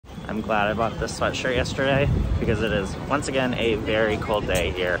I'm glad I bought this sweatshirt yesterday because it is, once again, a very cold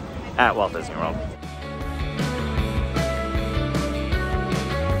day here at Walt Disney World.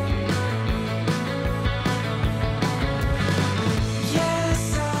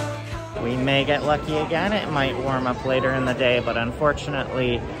 We may get lucky again. It might warm up later in the day, but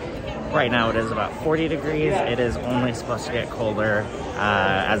unfortunately, right now it is about 40 degrees. It is only supposed to get colder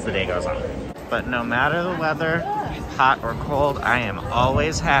as the day goes on. But no matter the weather, hot or cold, I am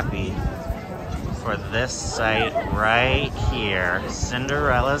always happy for this site right here,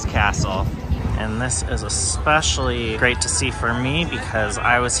 Cinderella's Castle. And this is especially great to see for me because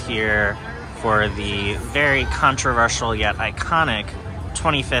I was here for the very controversial yet iconic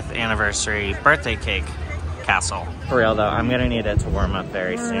 25th anniversary birthday cake castle. For real though, I'm gonna need it to warm up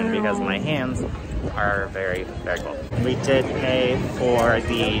very soon because my hands are very, very cold. We did pay for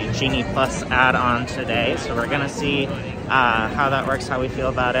the Genie Plus add-on today, so we're gonna see how that works, how we feel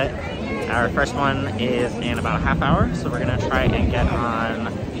about it. Our first one is in about a half hour, so we're gonna try and get on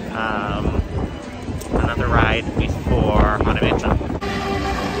another ride before Automation.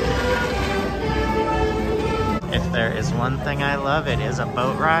 If there is one thing I love, it is a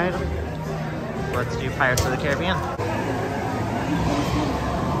boat ride. Let's do Pirates of the Caribbean.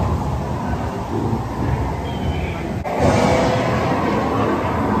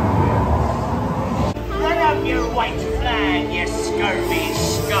 Run up your white flag, you scurvy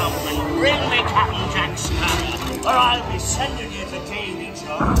scum, and bring me Captain Jack Sparrow, or I'll be sending you to Davy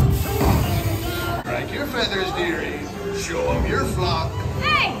Jones. Break your feathers, dearie. Show them your flock.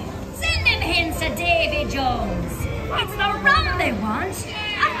 Hey, send them hints to Davy Jones. It's the rum they want.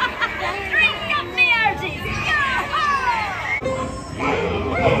 Drink up me hearties.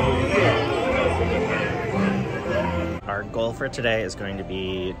 Our goal for today is going to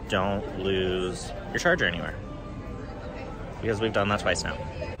be don't lose your charger anywhere, because we've done that twice now.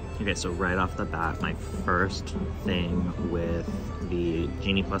 Okay, so right off the bat, my first thing with the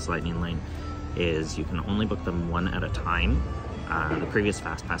Genie Plus Lightning Lane is you can only book them one at a time. The previous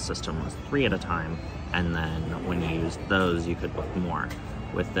Fastpass system was 3 at a time, and then when you used those, you could book more.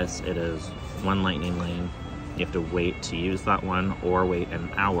 With this, it is one Lightning Lane. You have to wait to use that one or wait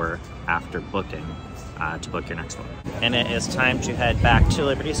an hour after booking to book your next one. And it is time to head back to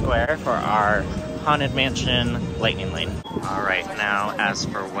Liberty Square for our Haunted Mansion Lightning Lane. All right, now as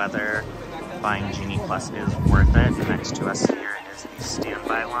for weather, buying Genie Plus is worth it. Next to us here is the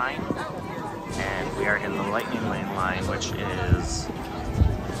standby line. And we are in the Lightning Lane line, which is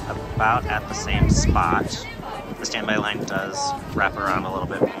about at the same spot. The standby line does wrap around a little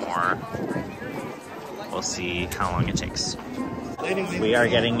bit more. We'll see how long it takes. We are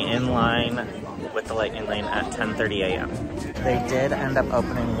getting in line with the Lightning Lane at 10:30 a.m. They did end up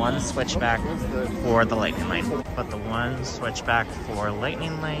opening one switchback for the Lightning Lane, but the one switchback for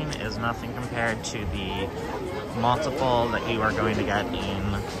Lightning Lane is nothing compared to the multiple that you are going to get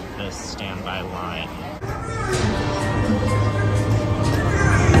in this standby line.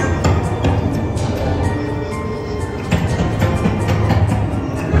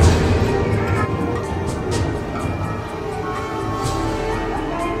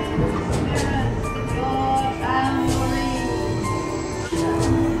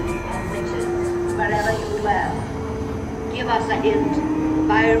 Wherever you dwell, give us a hint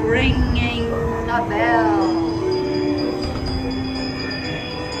by ringing the bell.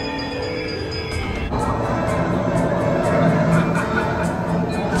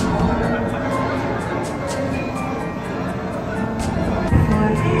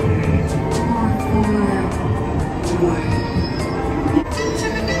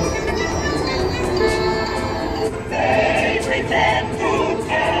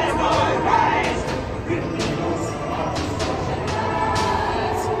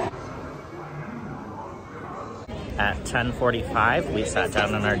 At 10:45, we sat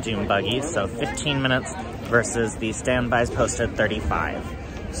down in our Doom buggy, so 15 minutes versus the standbys posted 35.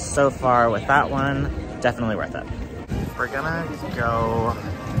 So far with that one, definitely worth it. We're gonna go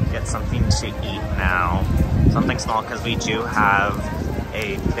get something to eat now. Something small, because we do have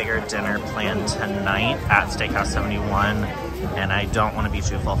a bigger dinner planned tonight at Steakhouse 71, and I don't want to be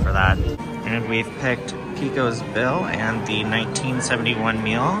too full for that. And we've picked Pico's Bill and the 1971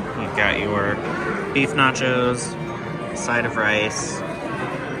 meal. You've got your beef nachos, side of rice,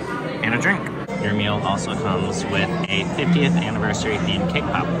 and a drink. Your meal also comes with a 50th anniversary themed cake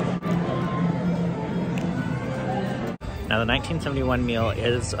pop. Now the 1971 meal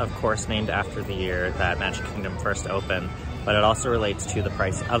is of course named after the year that Magic Kingdom first opened, but it also relates to the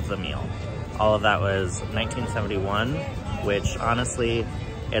price of the meal. All of that was 1971, which honestly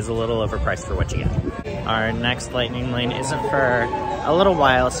is a little overpriced for what you get. Our next Lightning Lane isn't for a little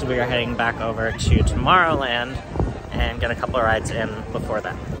while, so we are heading back over to Tomorrowland and get a couple of rides in before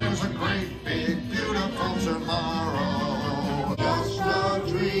that. There's a great big beautiful tomorrow, just a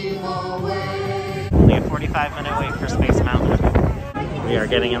dream away. Only a 45-minute wait for Space Mountain. We are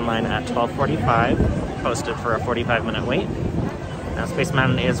getting in line at 12:45, posted for a 45-minute wait. Now, Space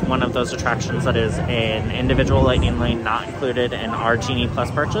Mountain is one of those attractions that is an individual Lightning Lane not included in our Genie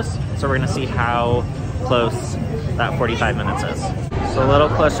Plus purchase. So we're gonna see how close that 45 minutes is. So a little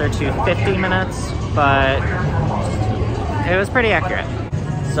closer to 50 minutes, but it was pretty accurate.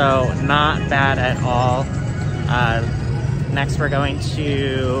 So not bad at all. Next we're going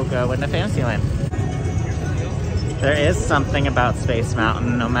to go into Fantasyland. There is something about Space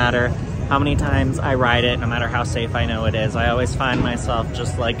Mountain, no matter how many times I ride it, no matter how safe I know it is, I always find myself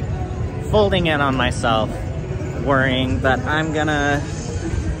just like folding in on myself, worrying that I'm gonna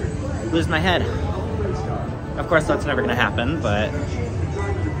lose my head. Of course, that's never gonna happen, but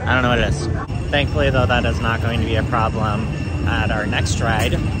I don't know what it is. Thankfully, though, that is not going to be a problem at our next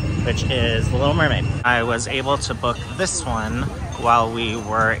ride, which is The Little Mermaid. I was able to book this one while we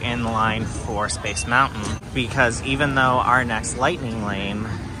were in line for Space Mountain, because even though our next Lightning Lane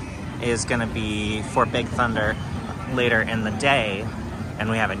is gonna be for Big Thunder later in the day,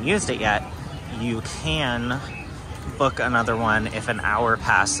 and we haven't used it yet, you can book another one if an hour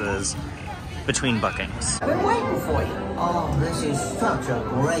passes between bookings. I've been waiting for you. Oh, this is such a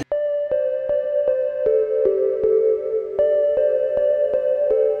great...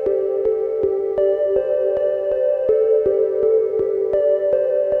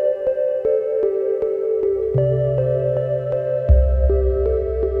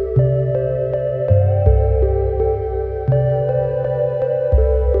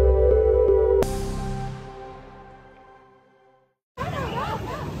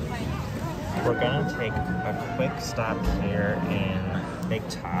 We're gonna take a quick stop here in Big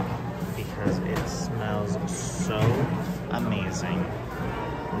Top because it smells so amazing.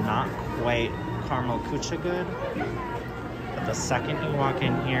 Not quite caramel kucha good, but the second you walk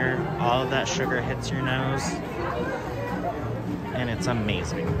in here, all of that sugar hits your nose, and it's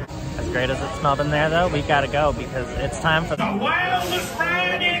amazing. As great as it smelled in there though, we gotta go because it's time for the wildest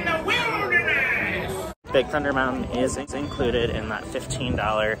ride in the wilderness! Big Thunder Mountain is included in that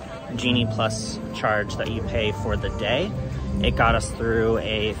 $15 Genie Plus charge that you pay for the day. It got us through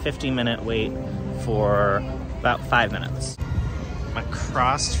a 50-minute wait for about 5 minutes.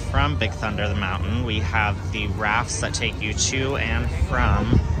 Across from Big Thunder the Mountain, we have the rafts that take you to and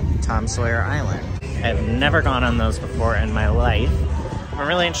from Tom Sawyer Island. I've never gone on those before in my life. I'm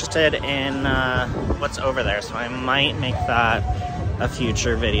really interested in what's over there, so I might make that a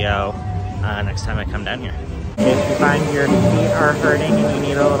future video next time I come down here. If you find your feet are hurting and you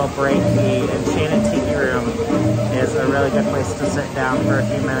need a little break, the Enchanted Tiki Room is a really good place to sit down for a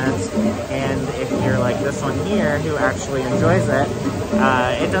few minutes. And if you're like this one here, who actually enjoys it,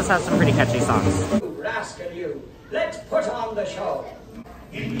 it does have some pretty catchy songs. Rascal you, let's put on the show.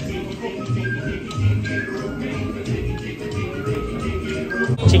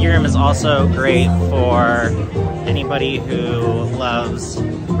 Tiki Room is also great for anybody who loves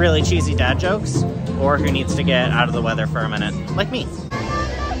really cheesy dad jokes or who needs to get out of the weather for a minute, like me.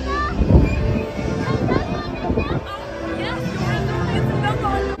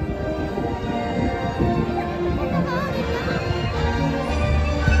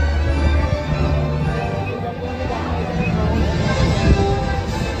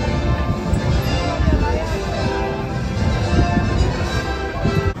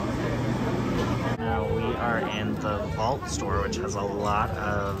 Store, which has a lot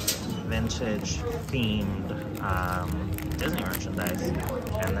of vintage themed Disney merchandise,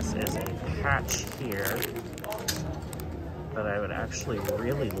 and this is a patch here that I would actually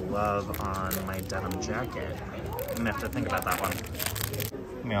really love on my denim jacket. I'm gonna have to think about that one.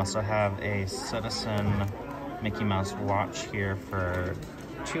 We also have a Citizen Mickey Mouse watch here for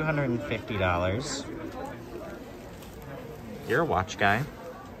 $250. You're a watch guy.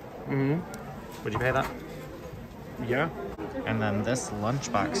 Mm-hmm. Would you pay that? Yeah. And then this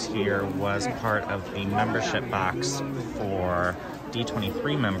lunchbox here was part of the membership box for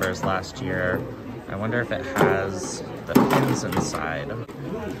D23 members last year. I wonder if it has the pins inside.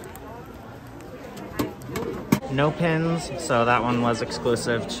 No pins, so that one was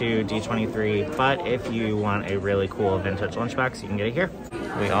exclusive to D23, but if you want a really cool vintage lunchbox, you can get it here.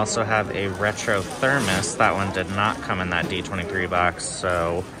 We also have a retro thermos. That one did not come in that D23 box,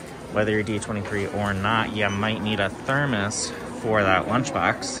 so whether you're D23 or not, you might need a thermos for that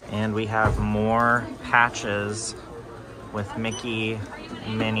lunchbox. And we have more patches with Mickey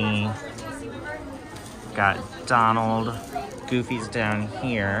Minnie, got Donald, Goofy's down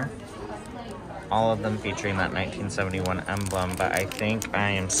here. All of them featuring that 1971 emblem, but I think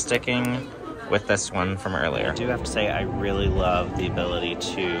I am sticking with this one from earlier. I do have to say I really love the ability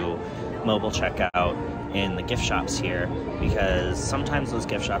to mobile checkout in the gift shops here, because sometimes those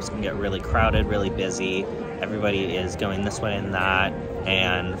gift shops can get really crowded, really busy. Everybody is going this way and that,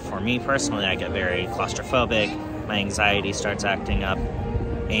 and for me personally, I get very claustrophobic. My anxiety starts acting up,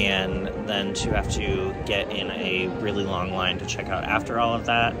 and then to have to get in a really long line to check out after all of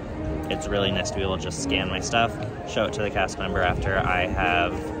that, it's really nice to be able to just scan my stuff, show it to the cast member after I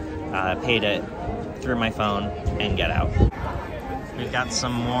have paid it through my phone, and get out. We've got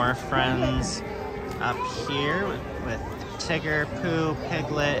some more friends up here with Tigger, Pooh,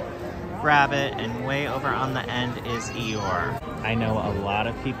 Piglet, Rabbit, and way over on the end is Eeyore. I know a lot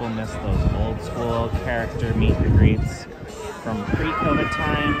of people miss those old school character meet and greets from pre-COVID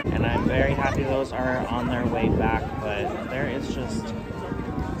time, and I'm very happy those are on their way back, but there is just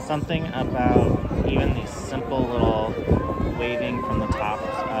something about even these simple little waving from the tops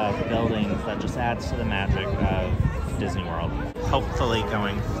of buildings that just adds to the magic of Disney World. Hopefully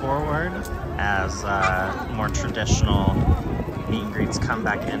going forward, as more traditional meet and greets come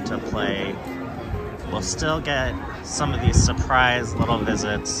back into play, we'll still get some of these surprise little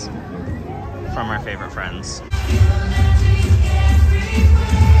visits from our favorite friends.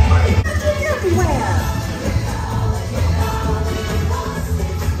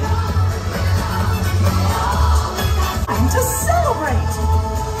 To celebrate!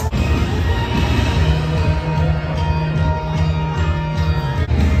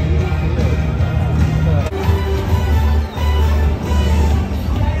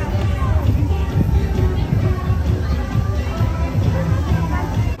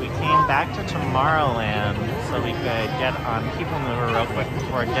 We came back to Tomorrowland so we could get on People Mover real quick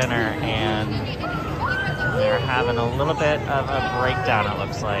before dinner, and we're having a little bit of a breakdown, it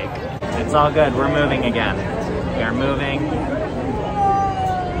looks like. It's all good, we're moving again. We are moving.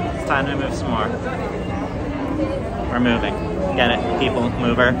 It's time to move some more. We're moving. Get it, People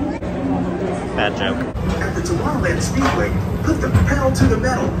Mover. Bad joke. At the Tomorrowland Speedway, put the pedal to the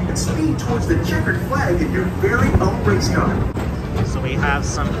metal and speed towards the checkered flag in your very own race car. So we have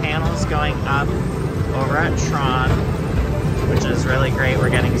some panels going up over at Tron, which is really great. We're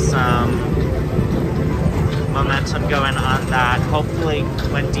getting some momentum going on that. Hopefully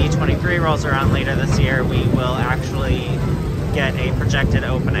when D23 rolls around later this year, we will actually get a projected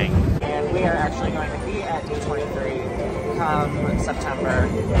opening. And we are actually going to be at D23 come September.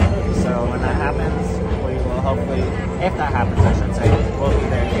 So when that happens, we will hopefully, if that happens I should say, we'll be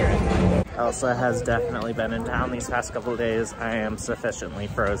there here. Elsa has definitely been in town these past couple of days. I am sufficiently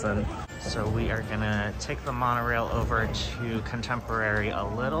frozen. So we are gonna take the monorail over to Contemporary a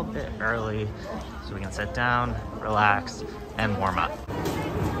little bit early so we can sit down, relax, and warm up.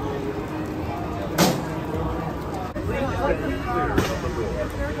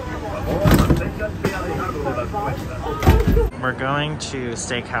 We're going to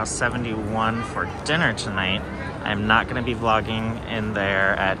Steakhouse 71 for dinner tonight. I'm not going to be vlogging in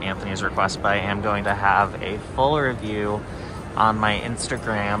there at Anthony's request, but I am going to have a full review on my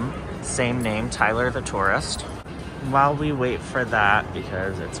Instagram, same name, Tyler the Tourist. While we wait for that,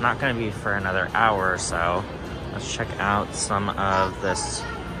 because it's not going to be for another hour or so, let's check out some of this.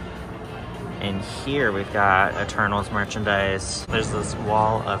 In here, we've got Eternals merchandise. There's this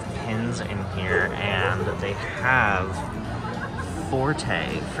wall of pins in here, and they have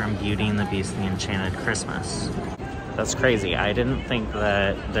Forte from Beauty and the Beast and the Enchanted Christmas. That's crazy. I didn't think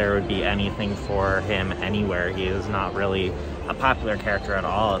that there would be anything for him anywhere. He is not really a popular character at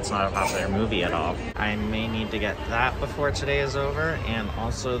all. It's not a popular movie at all. I may need to get that before today is over, and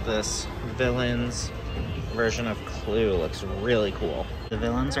also this villains version of Clue looks really cool. The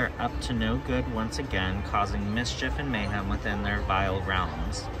villains are up to no good once again, causing mischief and mayhem within their vile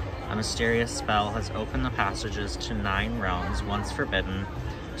realms. A mysterious spell has opened the passages to 9 realms, once forbidden,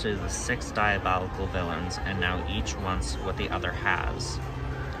 to the 6 diabolical villains, and now each wants what the other has.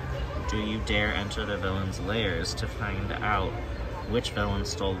 Do you dare enter the villains' lairs to find out which villain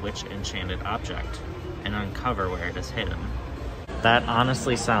stole which enchanted object, and uncover where it is hidden? That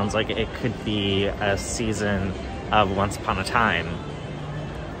honestly sounds like it could be a season of Once Upon a Time.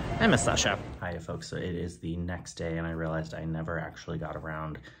 I miss that show. Hi folks, so it is the next day and I realized I never actually got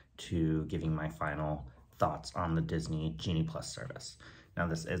around to giving my final thoughts on the Disney Genie Plus service. Now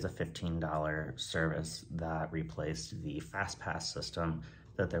this is a $15 service that replaced the Fastpass system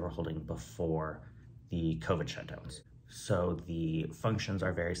that they were holding before the COVID shutdowns. So the functions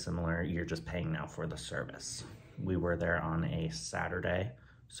are very similar, you're just paying now for the service. We were there on a Saturday,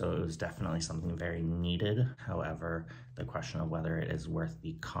 so it was definitely something very needed. However, the question of whether it is worth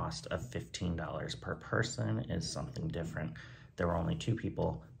the cost of $15 per person is something different. There were only 2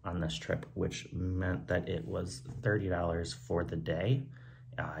 people on this trip, which meant that it was $30 for the day.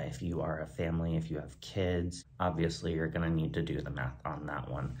 If you are a family, if you have kids, obviously you're gonna need to do the math on that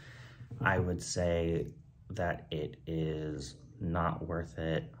one. I would say that it is not worth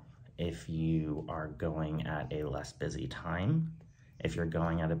it if you are going at a less busy time. If you're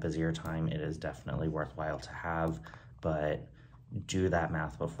going at a busier time, it is definitely worthwhile to have, but do that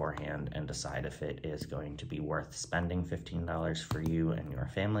math beforehand and decide if it is going to be worth spending $15 for you and your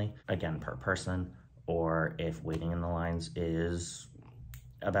family, again, per person, or if waiting in the lines is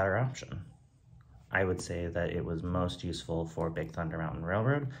a better option. I would say that it was most useful for Big Thunder Mountain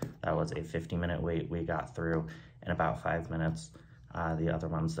Railroad. That was a 50-minute wait we got through in about 5 minutes. The other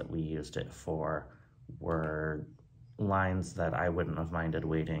ones that we used it for were lines that I wouldn't have minded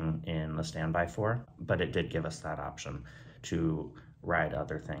waiting in the standby for, but it did give us that option to ride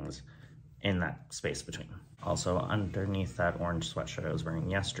other things in that space between. Also, underneath that orange sweatshirt I was wearing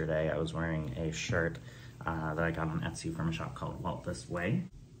yesterday, I was wearing a shirt that I got on Etsy from a shop called Walt This Way,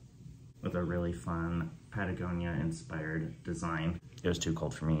 with a really fun Patagonia-inspired design. It was too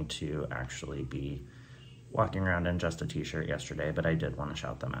cold for me to actually be walking around in just a t-shirt yesterday, but I did want to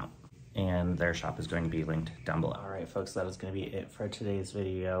shout them out. And their shop is going to be linked down below. All right, folks, that is going to be it for today's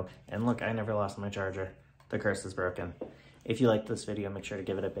video. And look, I never lost my charger. The curse is broken. If you liked this video, make sure to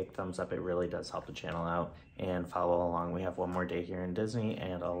give it a big thumbs up. It really does help the channel out. And follow along. We have one more day here in Disney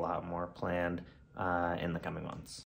and a lot more planned in the coming months.